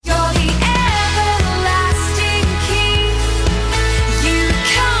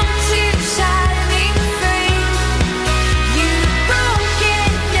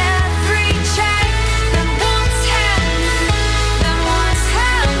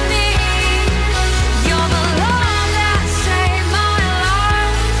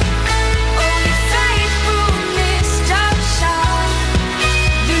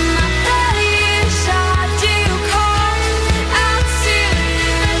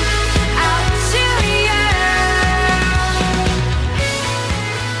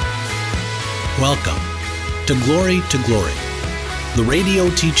to Glory, the radio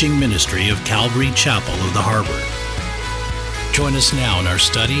teaching ministry of Calvary Chapel of the Harbor. Join us now in our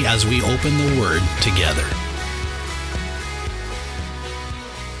study as we open the Word together.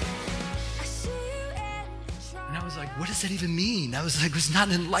 And I was like, what does that even mean? I was like, it's not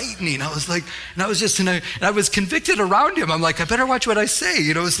enlightening. I was like, and I was just and I was convicted around him. I'm like, I better watch what I say.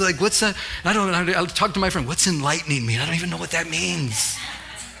 You know, it's like, what's that? I'll talk to my friend, what's enlightening mean? I don't even know what that means.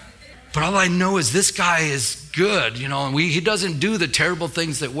 But all I know is this guy is good, you know, and he doesn't do the terrible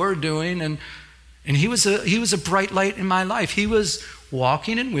things that we're doing. And he was a bright light in my life. He was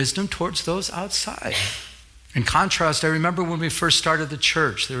walking in wisdom towards those outside. In contrast, I remember when we first started the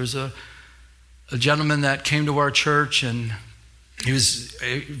church, there was a gentleman that came to our church, and he was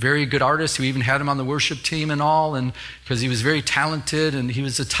a very good artist. We even had him on the worship team and all, and because he was very talented, and he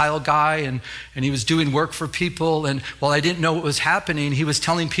was a tile guy, and he was doing work for people. And while I didn't know what was happening, he was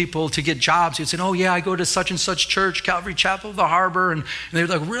telling people to get jobs. He would say, oh yeah, I go to such and such church, Calvary Chapel of the Harbor. And they were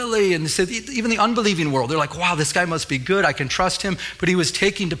like, really? And they said, even the unbelieving world, they're like, wow, this guy must be good. I can trust him. But he was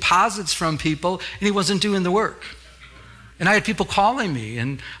taking deposits from people, and he wasn't doing the work. And I had people calling me,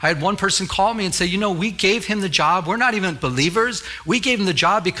 and I had one person call me and say, you know, we gave him the job. We're not even believers. We gave him the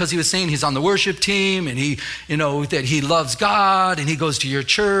job because he was saying he's on the worship team, and he, you know, that he loves God, and he goes to your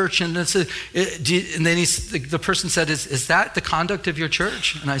church. And then the person said, is that the conduct of your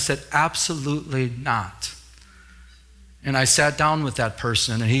church? And I said, absolutely not. And I sat down with that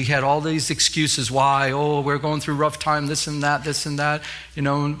person, and he had all these excuses why, we're going through rough time, this and that, you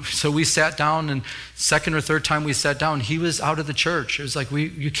know. So we sat down, and second or third time we sat down, he was out of the church. It was like,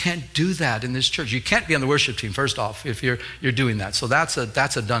 you can't do that in this church. You can't be on the worship team, first off, if you're doing that. So that's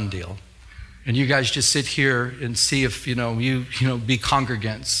a done deal. And you guys just sit here and see if, you be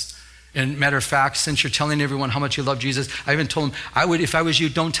congregants. And matter of fact, since you're telling everyone how much you love Jesus, I even told him, if I was you,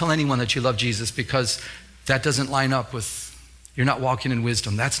 don't tell anyone that you love Jesus, because that doesn't line up with, you're not walking in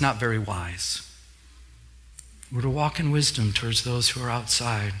wisdom. That's not very wise. We're to walk in wisdom towards those who are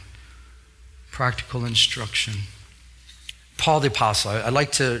outside. Practical instruction. Paul the Apostle, I'd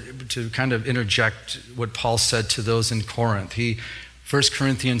like to kind of interject what Paul said to those in Corinth. 1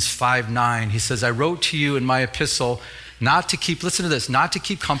 Corinthians 5:9, he says, I wrote to you in my epistle not to keep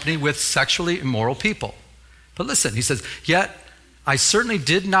company with sexually immoral people. But listen, he says, yet I certainly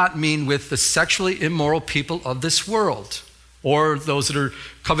did not mean with the sexually immoral people of this world, or those that are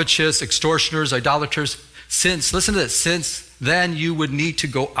covetous, extortioners, idolaters, since then you would need to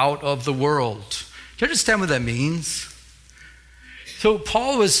go out of the world. Do you understand what that means? So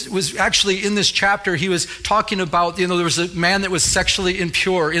Paul was actually in this chapter, he was talking about, there was a man that was sexually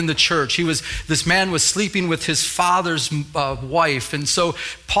impure in the church. This man was sleeping with his father's wife. And so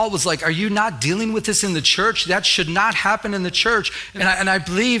Paul was like, are you not dealing with this in the church? That should not happen in the church. And I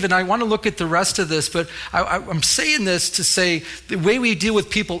believe, and I want to look at the rest of this, but I'm saying this to say the way we deal with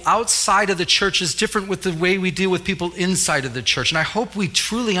people outside of the church is different with the way we deal with people inside of the church. And I hope we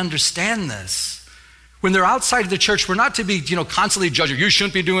truly understand this. When they're outside of the church, we're not to be, constantly judging. You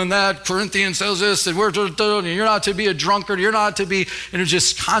shouldn't be doing that. Corinthians says this, and you're not to be a drunkard. You're not to be,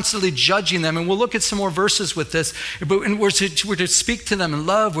 just constantly judging them. And we'll look at some more verses with this. And we're to speak to them in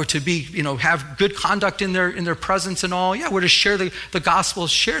love. We're to be, have good conduct in their presence and all. Yeah, we're to share the gospel,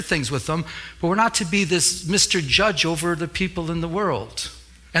 share things with them. But we're not to be this Mr. Judge over the people in the world.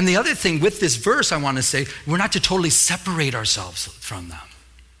 And the other thing with this verse, I want to say, we're not to totally separate ourselves from them.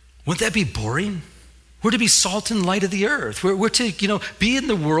 Wouldn't that be boring? We're to be salt and light of the earth. We're to, be in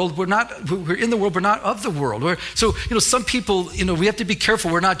the world. We're in the world, but not of the world. So, some people, we have to be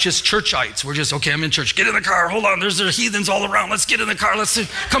careful. We're not just churchites. We're just, okay, I'm in church. Get in the car. Hold on. There's heathens all around. Let's get in the car.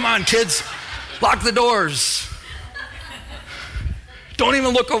 Come on, kids. Lock the doors. Don't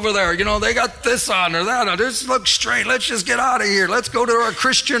even look over there. They got this on or that on. Just look straight. Let's just get out of here. Let's go to our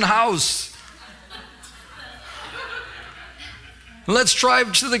Christian house. Let's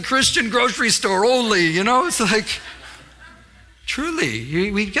drive to the Christian grocery store only, It's like,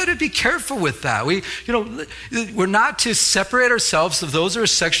 truly, we got to be careful with that. We're not to separate ourselves of those that are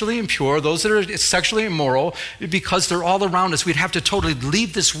sexually impure, those that are sexually immoral, because they're all around us. We'd have to totally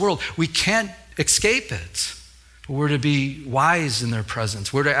leave this world. We can't escape it. But we're to be wise in their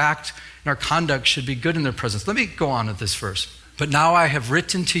presence. We're to act, and our conduct should be good in their presence. Let me go on with this verse. But now I have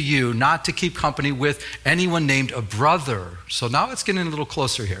written to you not to keep company with anyone named a brother. So now it's getting a little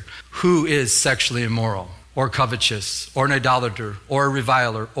closer here. Who is sexually immoral, or covetous, or an idolater, or a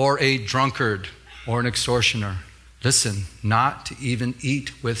reviler, or a drunkard, or an extortioner. Listen, not to even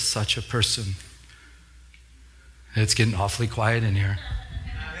eat with such a person. It's getting awfully quiet in here.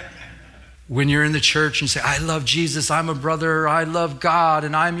 when you're in the church and you say, I love Jesus, I'm a brother, I love God,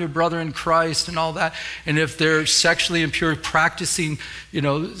 and I'm your brother in Christ and all that. And if they're sexually impure, practicing,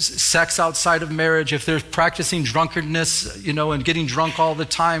 sex outside of marriage, if they're practicing drunkenness, and getting drunk all the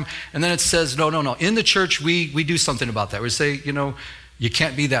time, and then it says, no. In the church, we do something about that. We say, you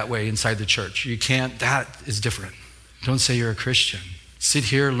can't be that way inside the church. You can't, that is different. Don't say you're a Christian. Sit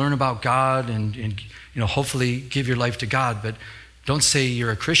here, learn about God, and hopefully give your life to God, but don't say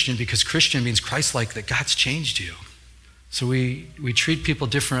you're a Christian, because Christian means Christ-like, that God's changed you. So we treat people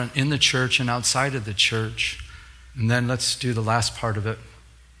different in the church and outside of the church. And then let's do the last part of it.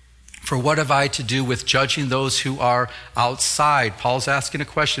 For what have I to do with judging those who are outside? Paul's asking a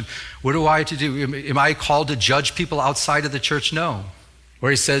question. What do I to do? Am I called to judge people outside of the church? No.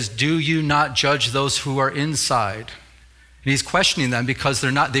 Where he says, do you not judge those who are inside? And he's questioning them because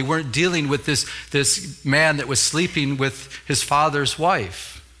they weren't dealing with this man that was sleeping with his father's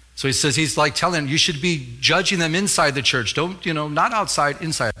wife. So he says, he's like telling them, you should be judging them inside the church. Don't, not outside,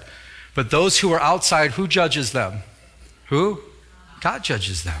 inside. But those who are outside, who judges them? Who? God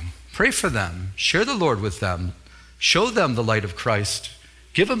judges them. Pray for them. Share the Lord with them. Show them the light of Christ.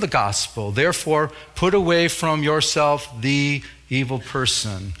 Give them the gospel. Therefore, put away from yourself the evil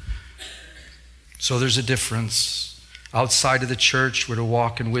person. So there's a difference. Outside of the church, we're to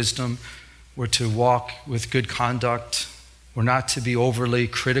walk in wisdom. We're to walk with good conduct. We're not to be overly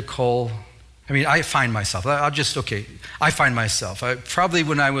critical. I find myself, probably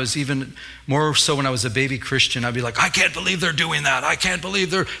when I was even more so when I was a baby Christian, I'd be like, I can't believe they're doing that. I can't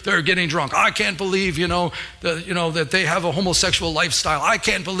believe they're getting drunk. I can't believe, that they have a homosexual lifestyle. I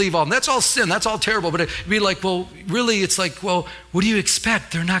can't believe all. And that's all sin. That's all terrible. But it'd be like, well, really, it's like, well, what do you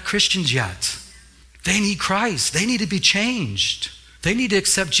expect? They're not Christians yet. They need Christ. They need to be changed. They need to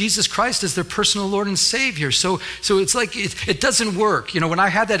accept Jesus Christ as their personal Lord and Savior. So it's like it doesn't work. When I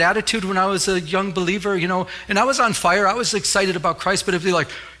had that attitude when I was a young believer, and I was on fire, I was excited about Christ, but it'd be like,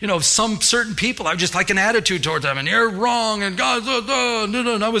 some certain people, I was just like an attitude toward them, and you're wrong, and God,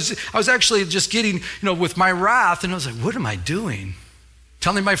 no. And I was actually just getting, with my wrath, and I was like, what am I doing?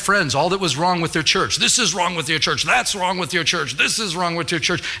 Telling my friends all that was wrong with their church. This is wrong with your church. That's wrong with your church. This is wrong with your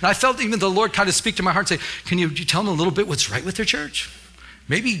church. And I felt even the Lord kind of speak to my heart and say, can you tell them a little bit what's right with their church?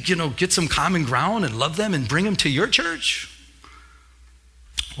 Maybe, get some common ground and love them and bring them to your church.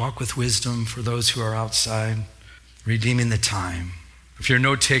 Walk with wisdom for those who are outside, redeeming the time. If you're a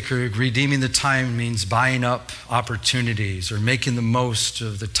note taker, redeeming the time means buying up opportunities or making the most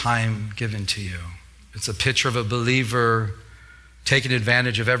of the time given to you. It's a picture of a believer taking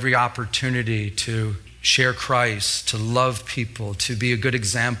advantage of every opportunity to share Christ, to love people, to be a good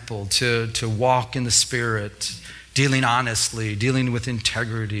example, to walk in the Spirit, dealing honestly, dealing with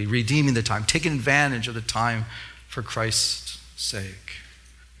integrity, redeeming the time, taking advantage of the time for Christ's sake,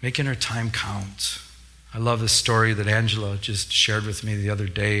 making our time count. I love the story that Angela just shared with me the other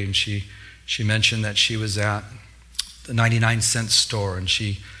day, and she mentioned that she was at the 99-cent store, and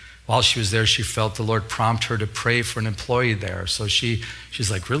while she was there, she felt the Lord prompt her to pray for an employee there. So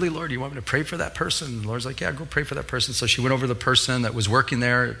she's like, really, Lord, you want me to pray for that person? And the Lord's like, yeah, go pray for that person. So she went over to the person that was working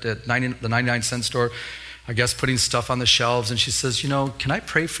there at the 99-cent store, I guess putting stuff on the shelves, and she says, can I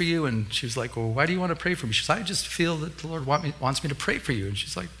pray for you? And she was like, well, why do you want to pray for me? She says, I just feel that the Lord wants me to pray for you. And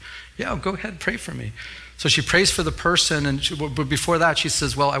she's like, yeah, go ahead, pray for me. So she prays for the person, but before that, she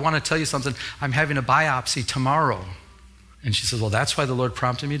says, well, I want to tell you something. I'm having a biopsy tomorrow. And she says, well, that's why the Lord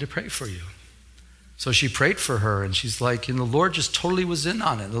prompted me to pray for you. So she prayed for her, and she's like, and the Lord just totally was in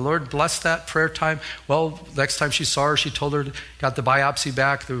on it. The Lord blessed that prayer time. Well, next time she saw her, she told her, got the biopsy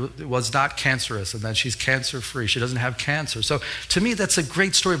back. It was not cancerous, and then she's cancer-free. She doesn't have cancer. So to me, that's a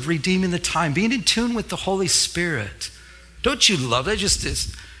great story of redeeming the time, being in tune with the Holy Spirit. Don't you love it?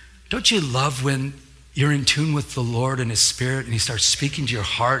 Don't you love when you're in tune with the Lord and His Spirit, and He starts speaking to your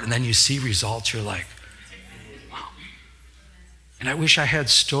heart, and then you see results? You're like, and I wish I had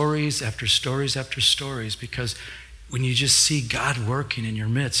stories after stories after stories, because when you just see God working in your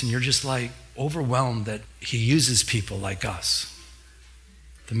midst and you're just like overwhelmed that He uses people like us.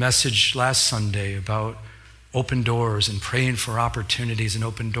 The message last Sunday about open doors and praying for opportunities and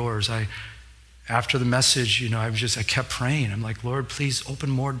open doors. After the message, I kept praying. I'm like, Lord, please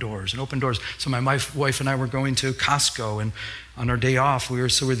open more doors and open doors. So my wife and I were going to Costco, and on our day off, we're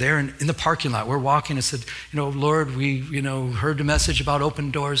there in the parking lot. We're walking and said, Lord, we, heard the message about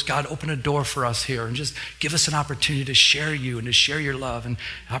open doors. God, open a door for us here and just give us an opportunity to share you and to share your love and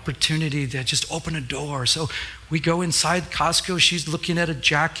opportunity to just open a door. So we go inside Costco. She's looking at a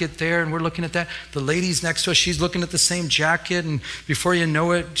jacket there, and we're looking at that. The lady's next to us, she's looking at the same jacket, and before you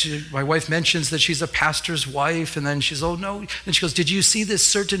know it, my wife mentions that she's a pastor's wife, and then she's, oh no. And she goes, did you see this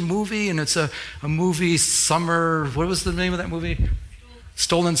certain movie? And it's a movie, Summer, what was the name of that movie?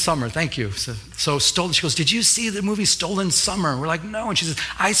 Stolen Summer, thank you. So Stolen, she goes, did you see the movie Stolen Summer? And we're like, no. And she says,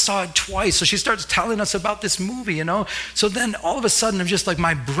 I saw it twice. So she starts telling us about this movie, So then all of a sudden, I'm just like,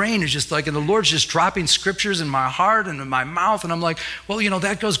 my brain is just like, and the Lord's just dropping scriptures in my heart and in my mouth. And I'm like, well,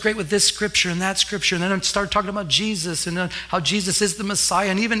 that goes great with this scripture and that scripture. And then I start talking about Jesus and how Jesus is the Messiah.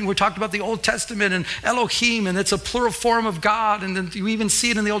 And even we're talking about the Old Testament and Elohim, and it's a plural form of God. And then you even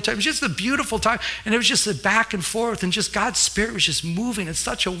see it in the Old Testament. It was just a beautiful time. And it was just a back and forth, and just God's Spirit was just moving in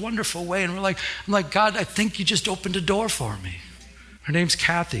such a wonderful way. And I'm like, God, I think you just opened a door for me. Her name's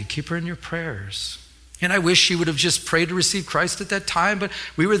Kathy. Keep her in your prayers. And I wish she would have just prayed to receive Christ at that time, but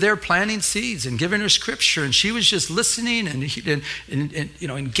we were there planting seeds and giving her scripture, and she was just listening and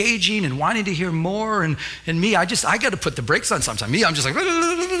engaging and wanting to hear more. And me, I got to put the brakes on sometimes. Me, I'm just like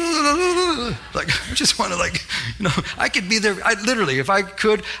I just want to I could be there. Literally, if I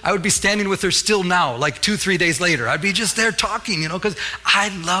could, I would be standing with her still now, 2-3 days later. I'd be just there talking, because I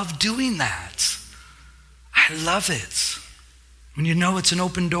love doing that. I love it. When it's an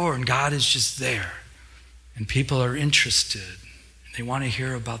open door and God is just there. And people are interested, and they want to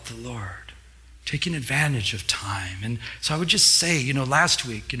hear about the Lord, taking advantage of time. And so I would just say, last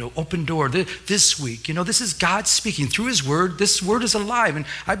week, open door. This week, this is God speaking through his word. This word is alive. And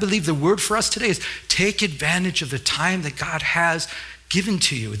I believe the word for us today is take advantage of the time that God has given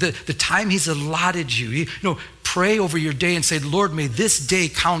to you, the time he's allotted you. Pray over your day and say, Lord, may this day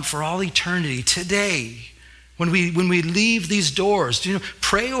count for all eternity today. When we leave these doors,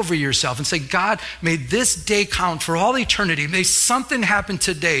 pray over yourself and say, God, may this day count for all eternity. May something happen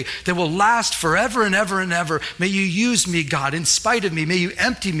today that will last forever and ever and ever. May you use me, God, in spite of me. May you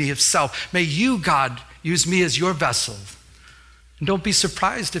empty me of self. May you, God, use me as your vessel. And don't be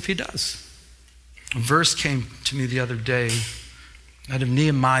surprised if he does. A verse came to me the other day out of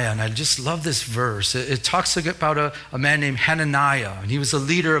Nehemiah, and I just love this verse. It talks about a man named Hananiah, and he was a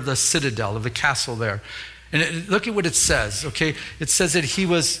leader of the citadel, of the castle there. And look at what it says, okay? It says that he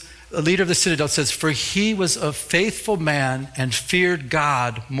was a leader of the citadel. It says, for he was a faithful man and feared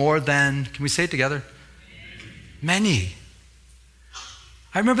God more than, can we say it together? Many.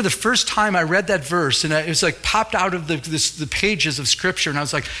 I remember the first time I read that verse, and it was popped out of the pages of scripture, and I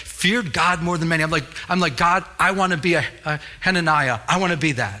was like, feared God more than many. I'm like, God, I want to be a Hananiah. I want to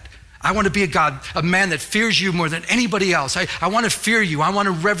be that. I want to be a man that fears you more than anybody else. I want to fear you. I want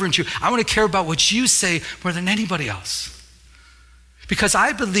to reverence you. I want to care about what you say more than anybody else. Because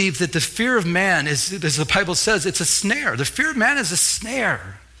I believe that the fear of man is, as the Bible says, it's a snare. The fear of man is a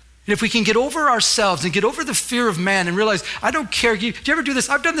snare. And if we can get over ourselves and get over the fear of man and realize, I don't care. Do you ever do this?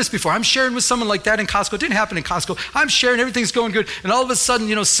 I've done this before. I'm sharing with someone like that in Costco. It didn't happen in Costco. I'm sharing, everything's going good. And all of a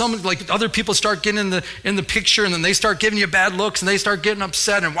sudden, some other people start getting in the picture, and then they start giving you bad looks, and they start getting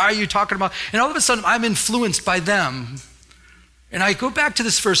upset. And why are you talking about? And all of a sudden, I'm influenced by them. And I go back to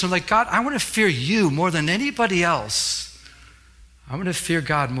this verse. I'm like, God, I want to fear you more than anybody else. I want to fear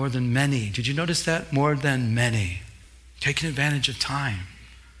God more than many. Did you notice that? More than many. Taking advantage of time.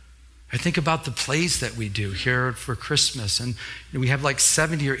 I think about the plays that we do here for Christmas, and we have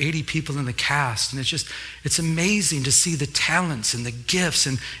 70 or 80 people in the cast, and it's amazing to see the talents and the gifts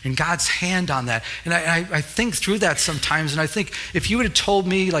and God's hand on that. And I think through that sometimes, and I think if you would have told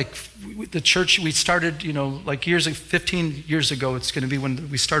me, the church we started, 15 years ago, it's going to be when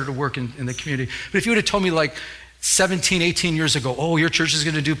we started to work in the community. But if you would have told me 17, 18 years ago, oh, your church is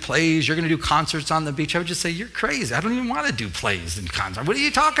going to do plays, you're going to do concerts on the beach, I would just say, you're crazy. I don't even want to do plays and concerts. What are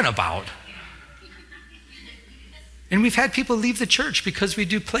you talking about? And we've had people leave the church because we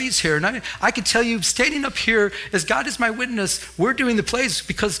do plays here. And I can tell you, standing up here, as God is my witness, we're doing the plays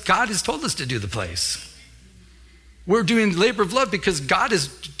because God has told us to do the plays. We're doing labor of love because God has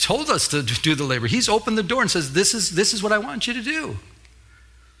told us to do the labor. He's opened the door and says, this is what I want you to do.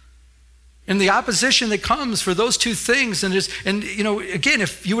 And the opposition that comes for those two things, and again,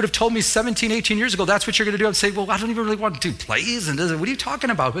 if you would have told me 17, 18 years ago, that's what you're going to do, I'd say, well, I don't even really want to do plays, and what are you talking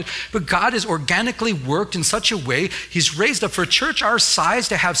about? But God has organically worked in such a way, he's raised up for a church our size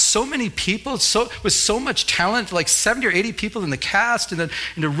to have so many people, with so much talent, like 70 or 80 people in the cast, and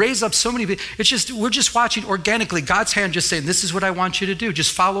to raise up so many people. We're just watching organically, God's hand just saying, this is what I want you to do,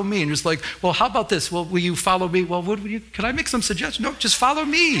 just follow me. And just like, well, how about this? Well, will you follow me? Well, can I make some suggestions? No, just follow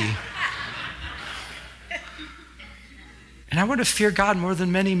me. And I want to fear God more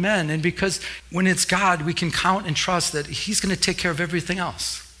than many men. And because when it's God, we can count and trust that he's going to take care of everything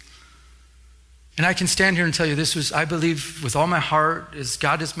else. And I can stand here and tell you I believe with all my heart, as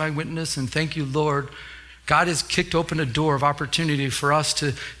God is my witness, and thank you, Lord, God has kicked open a door of opportunity for us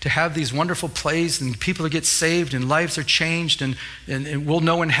to have these wonderful plays, and people get saved and lives are changed, and we'll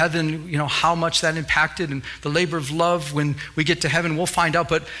know in heaven, how much that impacted, and the labor of love when we get to heaven, we'll find out.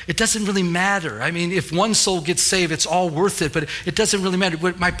 But it doesn't really matter. I mean, if one soul gets saved, it's all worth it, but it doesn't really matter.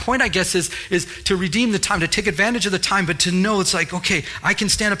 What my point, I guess, is to redeem the time, to take advantage of the time, but to know it's like, okay, I can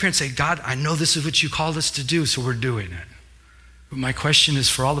stand up here and say, God, I know this is what you called us to do, so we're doing it. But my question is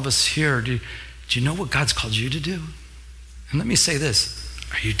for all of us here, do you know what God's called you to do? And let me say this,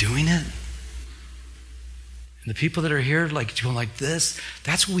 are you doing it? And the people that are here going like this,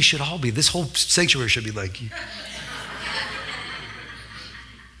 that's what we should all be. This whole sanctuary should be like.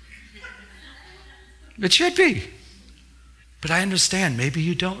 It should be. But I understand, maybe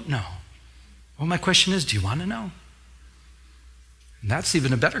you don't know. Well, my question is, do you want to know? And that's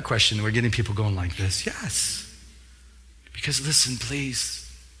even a better question. We're getting people going like this. Yes. Because listen, please.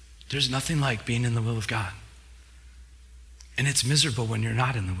 There's nothing like being in the will of God. And it's miserable when you're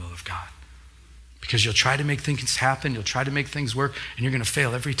not in the will of God. Because you'll try to make things happen, you'll try to make things work, and you're going to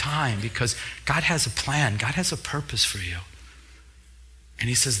fail every time because God has a plan, God has a purpose for you. And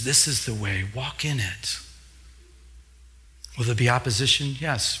he says, this is the way, walk in it. Will there be opposition?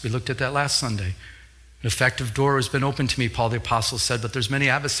 Yes, we looked at that last Sunday. An effective door has been opened to me, Paul the Apostle said, but there's many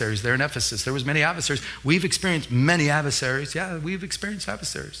adversaries there in Ephesus. There was many adversaries. We've experienced many adversaries. Yeah, we've experienced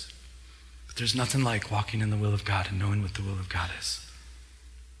adversaries. But there's nothing like walking in the will of God and knowing what the will of God is.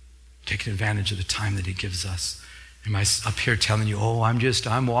 Taking advantage of the time that he gives us. Am I up here telling you,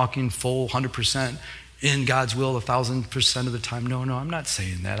 I'm walking full 100% in God's will 1,000% of the time? No, I'm not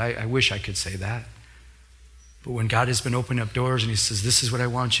saying that. I wish I could say that. But when God has been opening up doors and he says, this is what I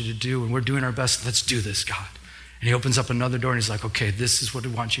want you to do, and we're doing our best, let's do this, God. And he opens up another door and he's like, okay, this is what I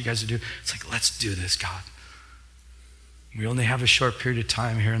want you guys to do. It's like, let's do this, God. We only have a short period of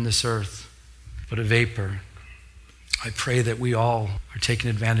time here on this earth, but a vapor. I pray that we all are taking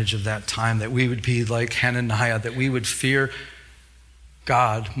advantage of that time, that we would be like Hananiah, that we would fear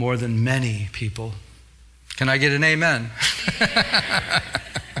God more than many people. Can I get an amen?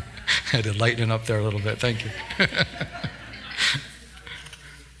 I had to lighten up there a little bit. Thank you.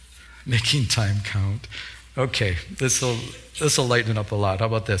 Making time count. Okay, this will lighten it up a lot. How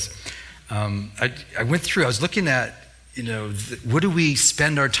about this? I was looking at, what do we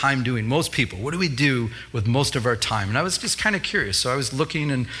spend our time doing? Most people, what do we do with most of our time? And I was just kind of curious. So I was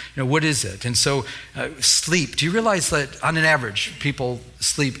looking and, what is it? And so sleep. Do you realize that on an average, people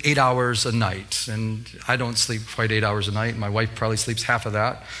sleep 8 hours a night? And I don't sleep quite 8 hours a night. My wife probably sleeps half of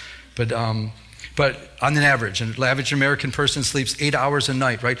that. But on an average American person sleeps 8 hours a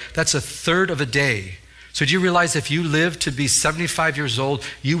night, right? That's a third of a day. So do you realize if you live to be 75 years old,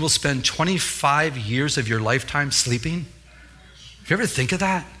 you will spend 25 years of your lifetime sleeping? Do you ever think of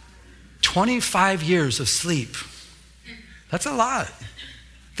that? 25 years of sleep. That's a lot.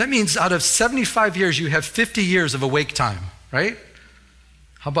 That means out of 75 years, you have 50 years of awake time, right?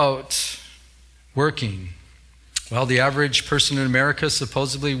 How about working? Well, the average person in America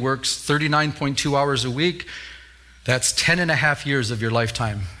supposedly works 39.2 hours a week. That's 10 and a half years of your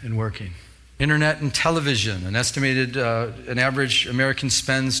lifetime in working. Internet and television, an average American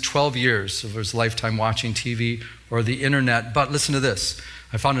spends 12 years of his lifetime watching TV or the internet. But listen to this.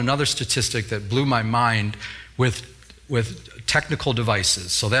 I found another statistic that blew my mind with technical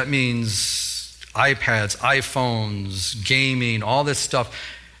devices. So that means iPads, iPhones, gaming, all this stuff.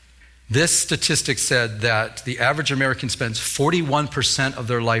 This statistic said that the average American spends 41% of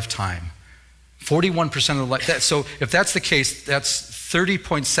their lifetime. 41% of the life. So if that's the case, that's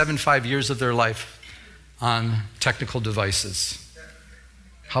 30.75 years of their life on technical devices.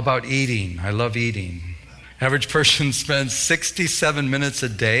 How about eating? I love eating. Average person spends 67 minutes a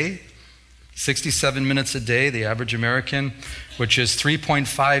day. 67 minutes a day, the average American, which is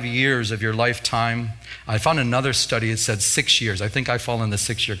 3.5 years of your lifetime. I found another study that said 6 years. I think I fall in the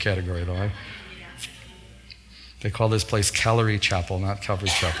 6-year category, though. They call this place Calorie Chapel, not Calvary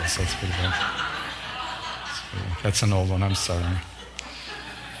Chapel, so that's pretty good. That's an old one, I'm sorry.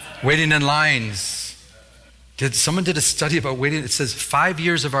 Waiting in lines. Someone did a study about waiting. It says 5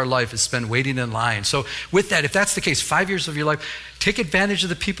 years of our life is spent waiting in line. So with that, if that's the case, 5 years of your life, take advantage of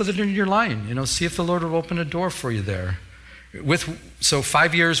the people that are in your line. See if the Lord will open a door for you there. So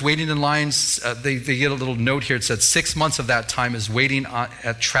 5 years waiting in lines, they get a little note here. It said 6 months of that time is waiting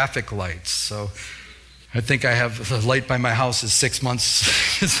at traffic lights. So I think I have the light by my house is 6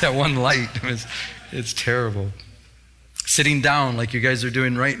 months. It's that one light. It's terrible. Sitting down like you guys are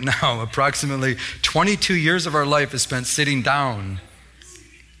doing right now. Approximately 22 years of our life is spent sitting down,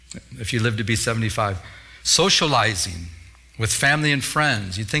 if you live to be 75. Socializing with family and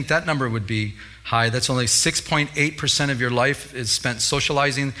friends. You'd think that number would be high. That's only 6.8% of your life is spent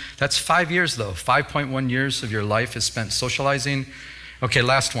socializing. That's 5 years though. 5.1 years of your life is spent socializing. Okay,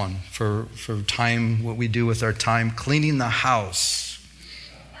 last one for time, what we do with our time. Cleaning the house.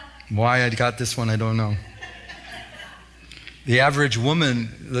 Why I got this one, I don't know. The average woman,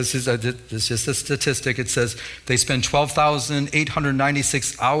 this is just a statistic, it says they spend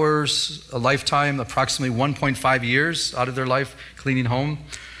 12,896 hours a lifetime, approximately 1.5 years out of their life cleaning home.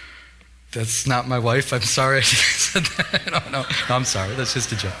 That's not my wife, I'm sorry I said that. No, I'm sorry, that's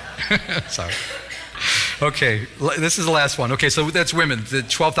just a joke. Sorry. Okay, this is the last one. Okay, so that's women, the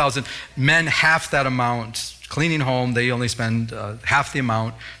 12,000. Men, half that amount. Cleaning home, they only spend half the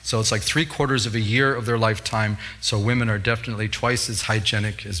amount, so it's like 3/4 of a year of their lifetime. So women are definitely twice as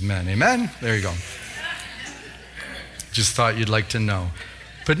hygienic as men. Amen? There you go. Just thought you'd like to know.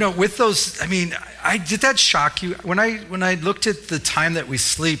 But no, with those, did that shock you? When I looked at the time that we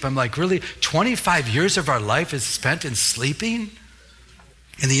sleep, I'm like, really? 25 years of our life is spent in sleeping?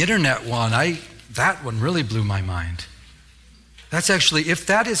 And the internet one, that one really blew my mind. That's actually, if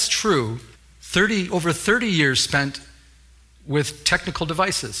that is true, over 30 years spent with technical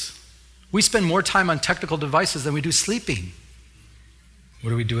devices. We spend more time on technical devices than we do sleeping.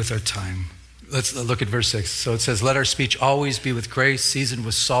 What do we do with our time? Let's look at verse 6. So it says, let our speech always be with grace, seasoned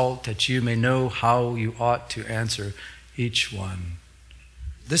with salt, that you may know how you ought to answer each one.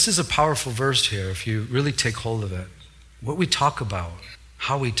 This is a powerful verse here if you really take hold of it. What we talk about,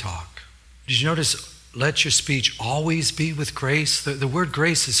 how we talk. Did you notice, let your speech always be with grace? The word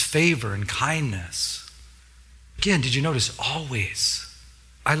grace is favor and kindness. Again, did you notice always?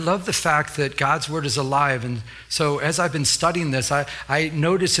 I love the fact that God's word is alive. And so as I've been studying this, I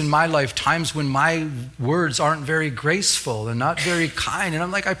notice in my life times when my words aren't very graceful and not very kind.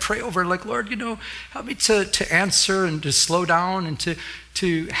 And I pray over it, like, Lord, help me to answer and to slow down and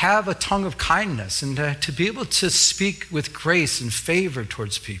to have a tongue of kindness and to be able to speak with grace and favor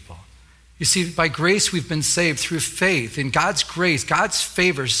towards people. You see, by grace we've been saved through faith. In God's grace, God's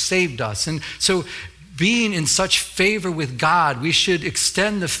favor saved us. And so being in such favor with God, we should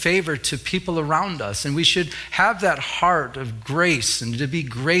extend the favor to people around us. And we should have that heart of grace and to be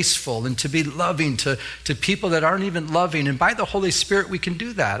graceful and to be loving to people that aren't even loving. And by the Holy Spirit, we can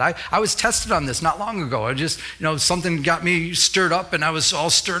do that. I was tested on this not long ago. I just, something got me stirred up and I was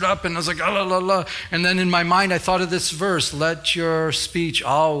all stirred up and I was like, oh, la, la, la. And then in my mind, I thought of this verse, let your speech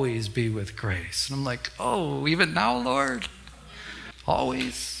always be with grace. And I'm like, oh, even now, Lord,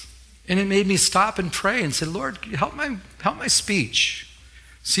 always. And it made me stop and pray and say, Lord, help my speech.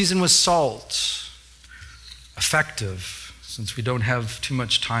 Seasoned with salt, effective, since we don't have too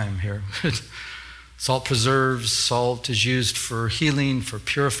much time here. Salt preserves, salt is used for healing, for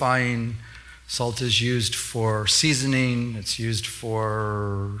purifying. Salt is used for seasoning, it's used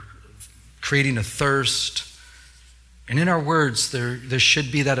for creating a thirst. And in our words, there should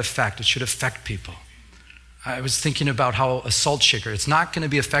be that effect. It should affect people. I was thinking about how a salt shaker, it's not going to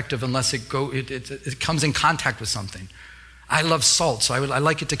be effective unless it comes in contact with something. I love salt, so I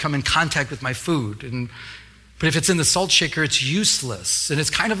like it to come in contact with my food. But if it's in the salt shaker, it's useless. And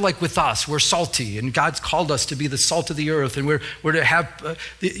it's kind of like with us. We're salty, and God's called us to be the salt of the earth, and we're to have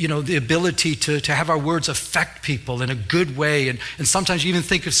the ability to have our words affect people in a good way. And sometimes you even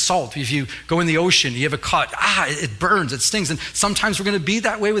think of salt. If you go in the ocean, you have a cut. It burns, it stings. And sometimes we're going to be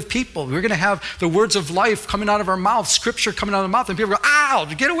that way with people. We're going to have the words of life coming out of our mouth, scripture coming out of our mouth, and people go, ow,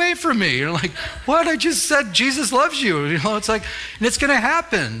 get away from me. You're like, what? I just said Jesus loves you. It's like, and it's going to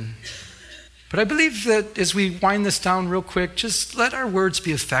happen. But I believe that as we wind this down real quick, just let our words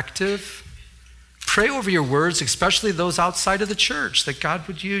be effective. Pray over your words, especially those outside of the church, that God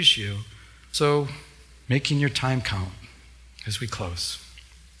would use you. So, making your time count as we close.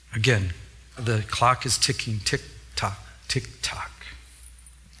 Again, the clock is ticking, tick-tock, tick-tock.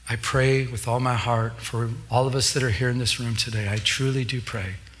 I pray with all my heart for all of us that are here in this room today. I truly do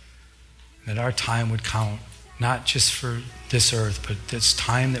pray that our time would count not just for this earth, but this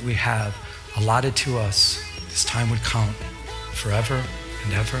time that we have allotted to us, this time would count forever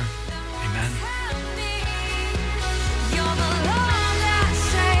and ever. Amen.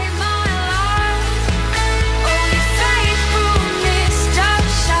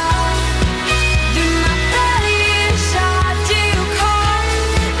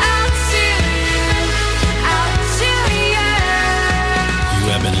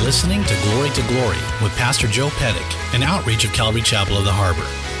 Listening to Glory with Pastor Joe Pettick, an outreach of Calvary Chapel of the Harbor.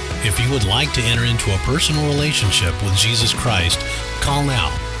 If you would like to enter into a personal relationship with Jesus Christ, call now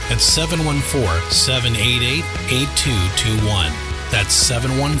at 714-788-8221. That's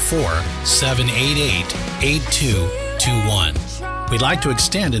 714-788-8221. We'd like to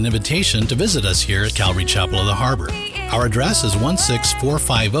extend an invitation to visit us here at Calvary Chapel of the Harbor. Our address is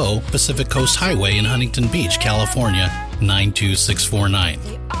 16450 Pacific Coast Highway in Huntington Beach, California,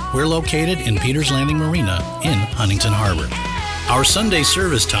 92649. We're located in Peters Landing Marina in Huntington Harbor. Our Sunday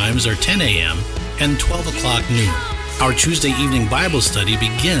service times are 10 a.m. and 12 o'clock noon. Our Tuesday evening Bible study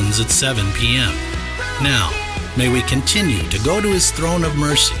begins at 7 p.m. Now, may we continue to go to His throne of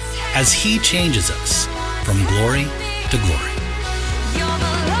mercy as He changes us from glory to glory.